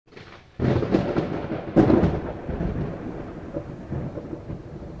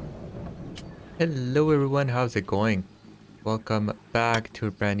Hello everyone, how's it going? Welcome back to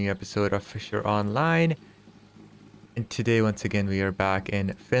a brand new episode of Fisher Online. And today, once again, we are back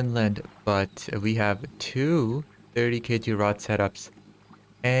in Finland, but we have two 30 kg rod setups.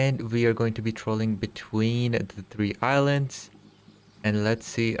 And we are going to be trolling between the three islands. And let's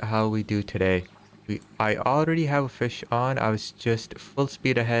see how we do today. I already have a fish on. I was just full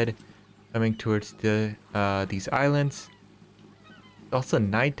speed ahead coming towards these islands. Also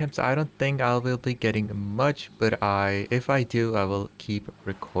nighttime, so I don't think I will be getting much, but if I do, I will keep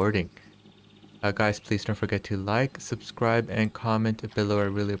recording. Guys, please don't forget to like, subscribe, and comment below. I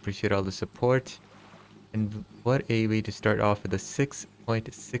really appreciate all the support. And what a way to start off with a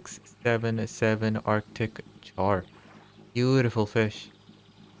 6.677 Arctic char. Beautiful fish.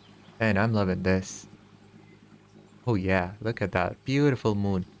 And I'm loving this. Oh yeah, look at that. Beautiful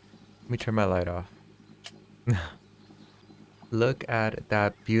moon. Let me turn my light off. Look at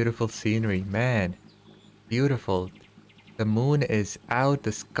that beautiful scenery, man. Beautiful. The moon is out.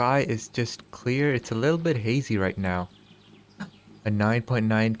 The sky is just clear. It's a little bit hazy right now. A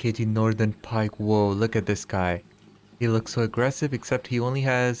 9.9 kg northern pike. Whoa, look at this guy. He looks so aggressive, except he only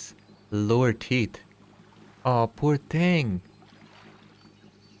has lower teeth. Oh, poor thing.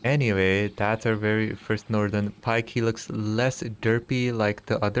 Anyway, that's our very first northern pike. He looks less derpy like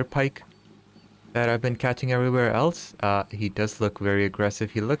the other pike that I've been catching everywhere else. He does look very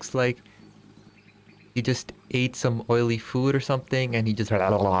aggressive. He looks like he just ate some oily food or something and he just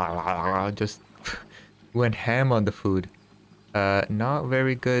just went ham on the food. Not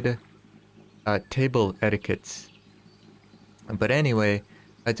very good table etiquettes. But anyway,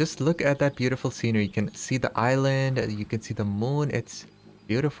 just look at that beautiful scenery. You can see the island, you can see the moon. It's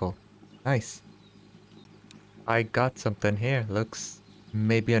beautiful. Nice. I got something here. Looks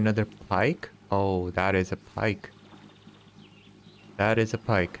maybe another pike. Oh, that is a pike. That is a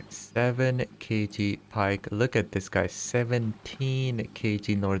pike. 7 kg pike. Look at this guy. 17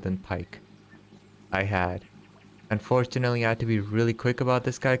 kg northern pike. I had. Unfortunately, I had to be really quick about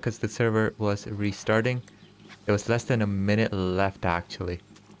this guy because the server was restarting. It was less than a minute left actually.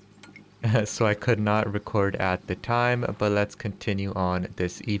 So I could not record at the time, but let's continue on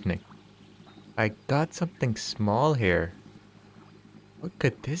this evening. I got something small here. What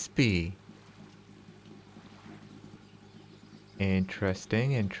could this be?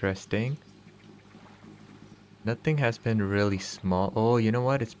 Interesting, interesting. Nothing has been really small. Oh, you know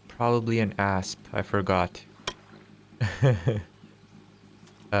what? It's probably an asp. I forgot.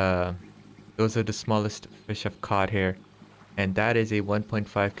 Those are the smallest fish I've caught here. And that is a 1.5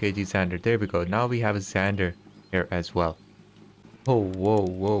 kg zander. There we go. Now we have a zander here as well. Oh, whoa,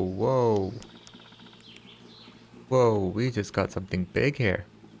 whoa, whoa. Whoa, we just got something big here.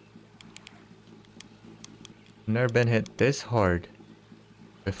 Never been hit this hard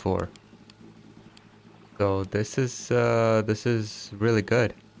before. So this is really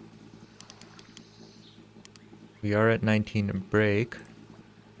good. We are at 19 break.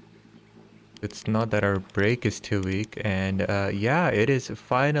 It's not that our break is too weak, and yeah, it is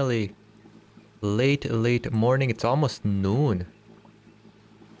finally late morning. It's almost noon.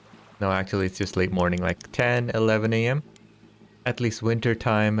 No, actually it's just late morning, like 10, 11 a.m. At least winter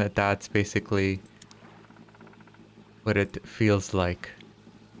time, that's basically what it feels like.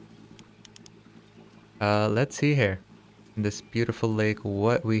 Let's see here in this beautiful lake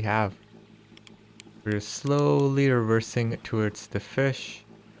what we have. We're slowly reversing towards the fish.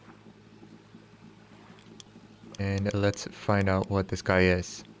 And let's find out what this guy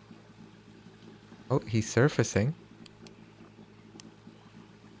is. Oh, he's surfacing.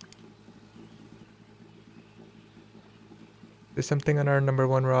 There's something on our number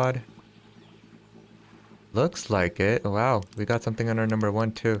one rod. Looks like it. Wow, we got something on our number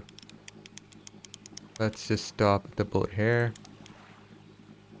one too. Let's just stop the boat here.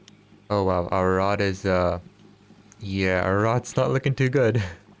 Oh wow, our rod is yeah, our rod's not looking too good.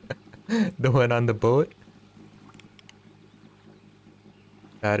 The one on the boat.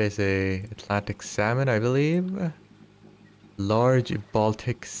 That is a Atlantic salmon, I believe. Large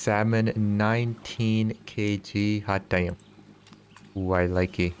Baltic salmon, 19 kg. Hot damn. Ooh, I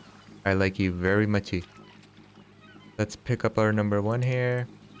like you. I like you very muchy. Let's pick up our number one here.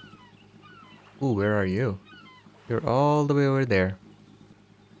 Ooh, where are you? You're all the way over there.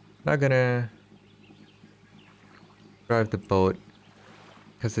 Not gonna drive the boat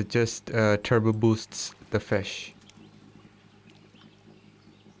because it just turbo boosts the fish.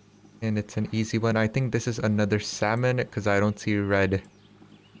 And it's an easy one. I think this is another salmon because I don't see red.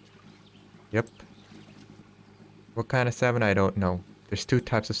 Yep. What kind of salmon? I don't know. There's two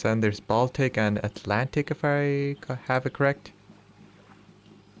types of salmon. There's Baltic and Atlantic if I have it correct.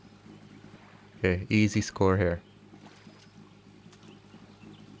 Okay, easy score here.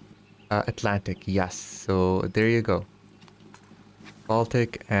 Atlantic, yes. So there you go.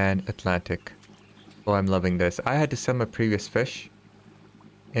 Baltic and Atlantic. Oh, I'm loving this. I had to sell my previous fish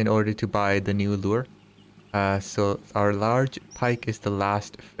in order to buy the new lure. So our large pike is the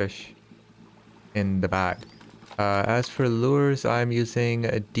last fish in the bag. As for lures, I'm using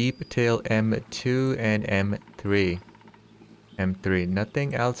a deep tail M2 and M3. M3.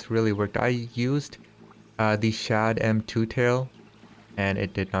 Nothing else really worked. I used the shad M2 tail and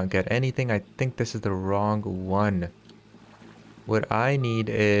it did not get anything. I think this is the wrong one. What I need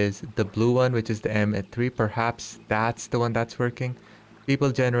is the blue one, which is the M3. Perhaps that's the one that's working.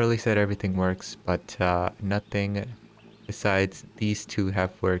 People generally said everything works, but nothing besides these two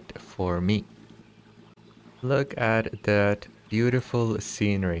have worked for me. Look at that beautiful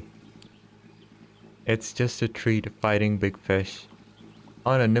scenery. It's just a treat fighting big fish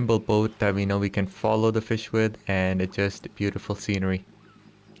on a nimble boat that we know we can follow the fish with, and it's just beautiful scenery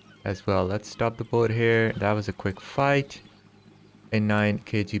as well. Let's stop the boat here. That was a quick fight. A 9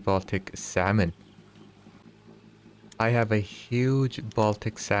 kg Baltic salmon. I have a huge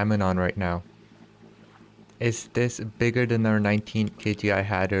Baltic salmon on right now. Is this bigger than our 19 kg I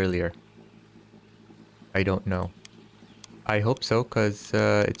had earlier? I don't know. I hope so, cause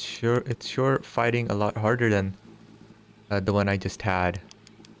it's sure fighting a lot harder than the one I just had.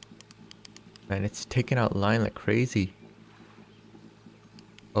 Man, it's taking out line like crazy.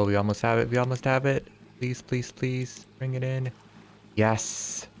 Oh, we almost have it. We almost have it. Please, please, please, bring it in.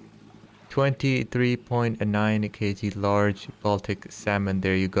 Yes. 23.9 kg large Baltic salmon.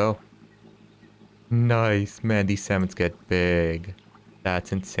 There you go. Nice. Man, these salmons get big.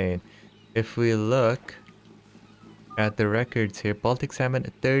 That's insane. If we look at the records here, Baltic salmon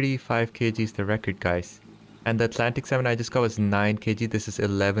 35 kg is the record, guys. And the Atlantic salmon I just got was 9 kg. This is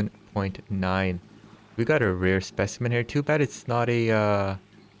 11.9. We got a rare specimen here. Too bad it's not a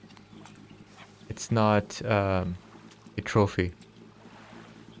a trophy.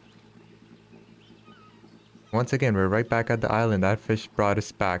 Once again, we're right back at the island. That fish brought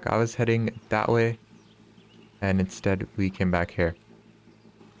us back. I was heading that way, and instead we came back here.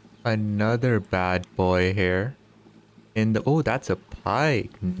 Another bad boy here. In the oh, that's a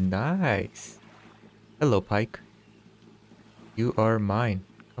pike. Nice. Hello, pike. You are mine.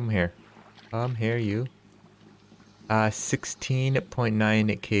 Come here. Come here, you.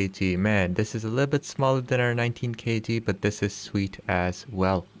 16.9 kg. Man, this is a little bit smaller than our 19 kg, but this is sweet as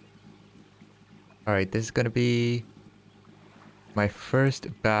well. Alright, this is gonna be my first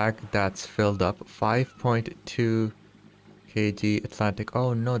bag that's filled up. 5.2 kg Atlantic.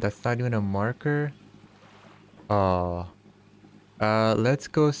 Oh no, that's not even a marker. Oh. Let's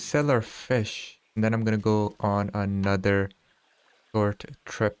go sell our fish. And then I'm gonna go on another short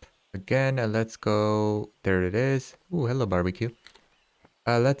trip. Again, let's go. There it is. Ooh, hello barbecue.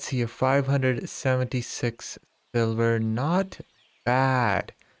 Let's see, 576 silver. Not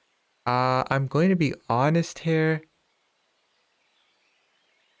bad. I'm going to be honest here.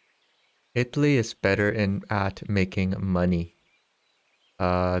 Italy is better at making money.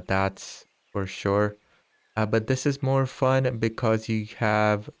 That's for sure. But this is more fun because you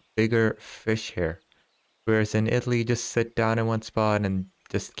have bigger fish here. Whereas in Italy, you just sit down in one spot and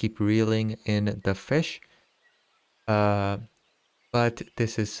just keep reeling in the fish. But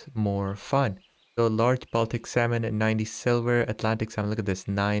this is more fun. So large Baltic salmon at 90 silver, Atlantic salmon, look at this,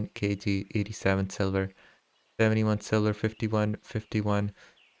 9 kg, 87 silver, 71 silver, 51, 51.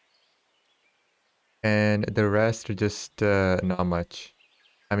 And the rest are just not much.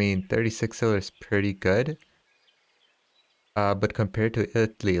 I mean, 36 silver is pretty good. But compared to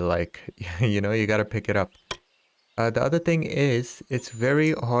Italy, like, you know, you gotta pick it up. The other thing is, it's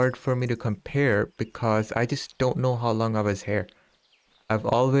very hard for me to compare because I just don't know how long I was here. I've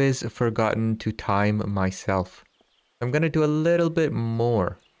always forgotten to time myself. I'm gonna do a little bit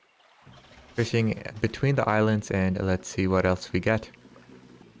more fishing between the islands and let's see what else we get.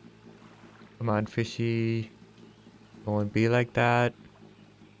 Come on, fishy. Won't be like that.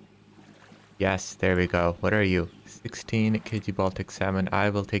 Yes, there we go. What are you? 16 kg Baltic salmon. I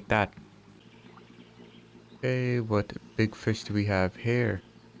will take that. Okay, what big fish do we have here?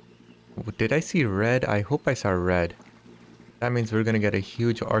 Did I see red? I hope I saw red. That means we're gonna get a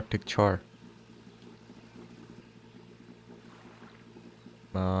huge Arctic char.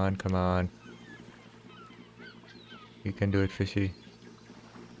 Come on, come on. You can do it, fishy.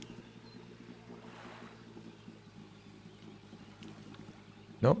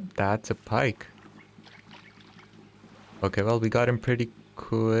 Nope, that's a pike. Okay, well, we got him pretty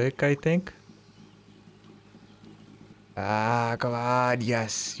quick, I think. Ah, come on.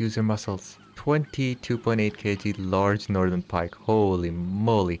 Yes, use your muscles. 22.8 kg large northern pike. Holy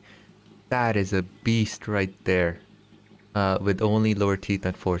moly. That is a beast right there. With only lower teeth,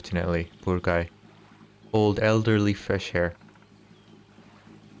 unfortunately. Poor guy. Old elderly fish here.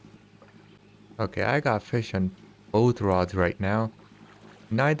 Okay, I got fish on both rods right now.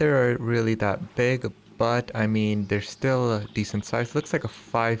 Neither are really that big, but I mean, they're still a decent size. Looks like a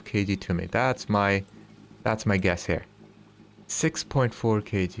 5 kg to me. That's my guess here. 6.4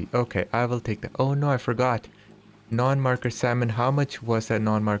 kg. Okay, I will take that. Oh no, I forgot. Non-marker salmon. How much was that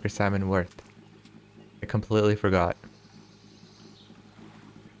non-marker salmon worth? I completely forgot.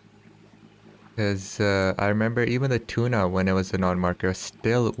 Because I remember even the tuna, when it was a non-marker, was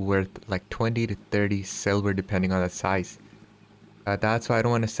still worth like 20 to 30 silver depending on the size. That's why I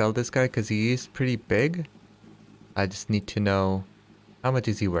don't want to sell this guy, because he is pretty big. I just need to know how much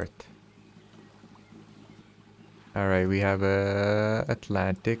is he worth. Alright, we have a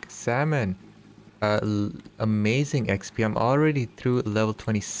Atlantic salmon. Amazing XP. I'm already through level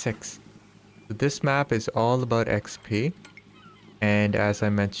 26. So this map is all about XP. And as I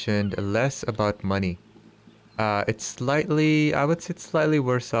mentioned, less about money. It's slightly, I would say it's slightly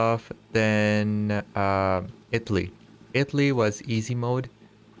worse off than Italy. Italy was easy mode.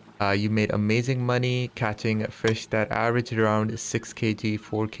 You made amazing money catching fish that averaged around 6 kg,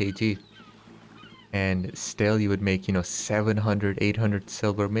 4 kg. And still you would make, 700, 800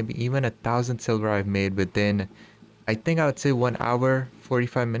 silver, maybe even 1,000 silver I've made within, I think I would say 1 hour,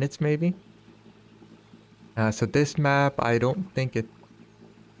 45 minutes maybe. So this map, I don't think it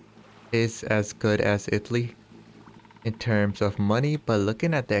is as good as Italy in terms of money, but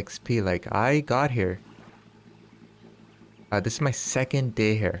looking at the XP, like I got here. This is my second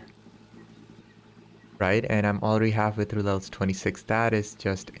day here, right? And I'm already halfway through levels 26. That is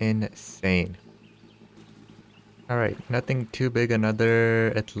just insane. Alright, nothing too big. Another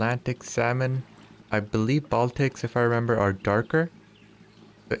Atlantic salmon. I believe Baltics, if I remember, are darker.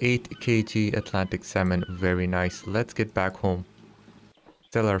 So 8 kg Atlantic salmon, very nice. Let's get back home,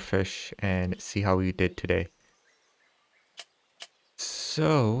 sell our fish, and see how we did today.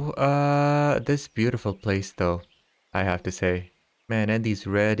 So, this beautiful place though, I have to say. Man, and these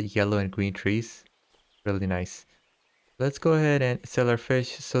red, yellow, and green trees. Really nice. Let's go ahead and sell our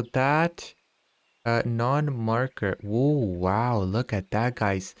fish. So that non-marker. Oh, wow. Look at that,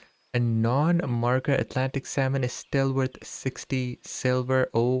 guys. A non-marker Atlantic salmon is still worth 60 silver.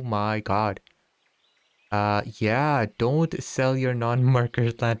 Oh my god. Yeah, don't sell your non-marker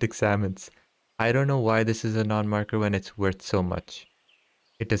Atlantic salmons. I don't know why this is a non-marker when it's worth so much.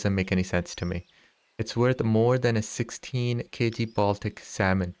 It doesn't make any sense to me. It's worth more than a 16 kg Baltic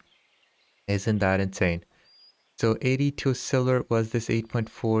salmon. Isn't that insane? So 82 silver was this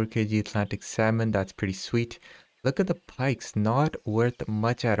 8.4 kg Atlantic salmon. That's pretty sweet. Look at the pikes, not worth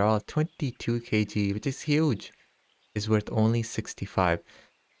much at all. 22 kg, which is huge, is worth only 65.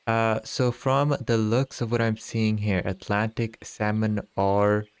 So from the looks of what I'm seeing here, Atlantic salmon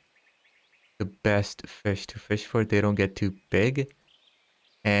are the best fish to fish for. They don't get too big,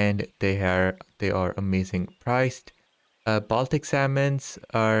 and they are amazing priced. Baltic salmons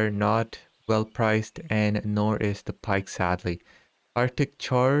are not well priced, and nor is the pike, sadly. Arctic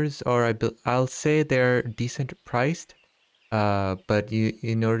chars are, I'll say they're decent priced, but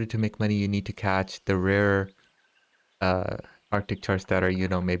in order to make money, you need to catch the rare uh, Arctic chars that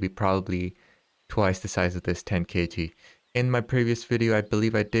are, maybe probably twice the size of this 10 kg. In my previous video, I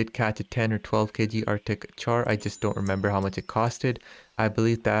believe I did catch a 10 or 12 kg Arctic char. I just don't remember how much it costed. I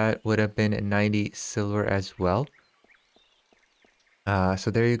believe that would have been 90 silver as well.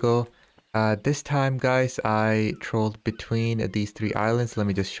 So there you go. This time, guys, I trolled between these 3 islands. Let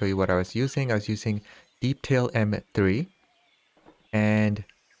me just show you what I was using. I was using Deeptail M3 and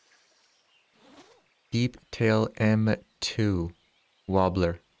Deeptail M2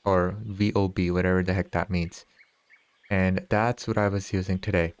 Wobbler, or VOB, whatever the heck that means. And that's what I was using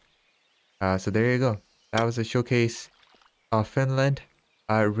today. So there you go. That was a showcase of Finland.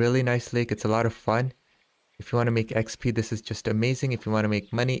 A really nice lake. It's a lot of fun. If you want to make XP, this is just amazing. If you want to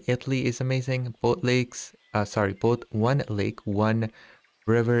make money, Italy is amazing. Both lakes, both one lake, one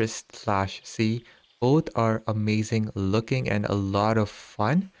river slash sea. Both are amazing looking and a lot of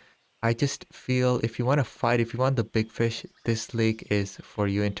fun. I just feel if you want to fight, if you want the big fish, this lake is for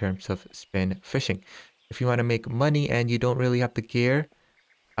you in terms of spin fishing. If you want to make money and you don't really have the gear,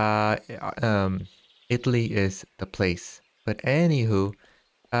 uh, Italy is the place. But anywho,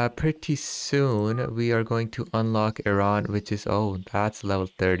 pretty soon we are going to unlock Iran, which is, oh, that's level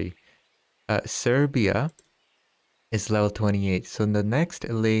 30. Serbia is level 28. So the next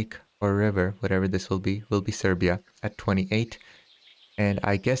lake or river, whatever this will be Serbia at 28. And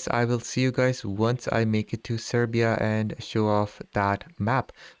I guess I will see you guys once I make it to Serbia and show off that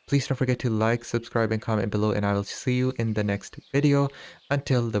map. Please don't forget to like, subscribe, and comment below, and I will see you in the next video.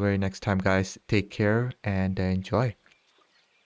 Until the very next time, guys, take care and enjoy.